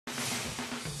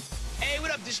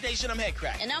What up, Dish Nation? I'm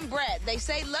Headcrack. And I'm Brett. They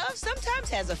say love sometimes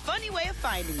has a funny way of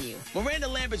finding you. Miranda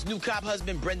Lambert's new cop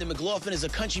husband, Brendan McLoughlin, is a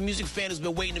country music fan who's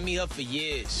been waiting to meet her for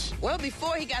years. Well,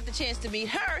 before he got the chance to meet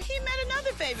her, he met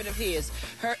another favorite of his,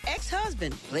 her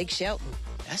ex-husband, Blake Shelton.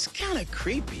 That's kind of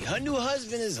creepy. Her new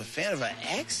husband is a fan of her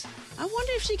ex? I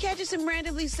wonder if she catches him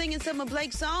randomly singing some of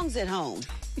Blake's songs at home.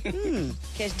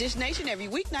 Catch Dish Nation every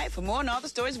weeknight for more on all the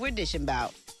stories we're dishing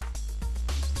about.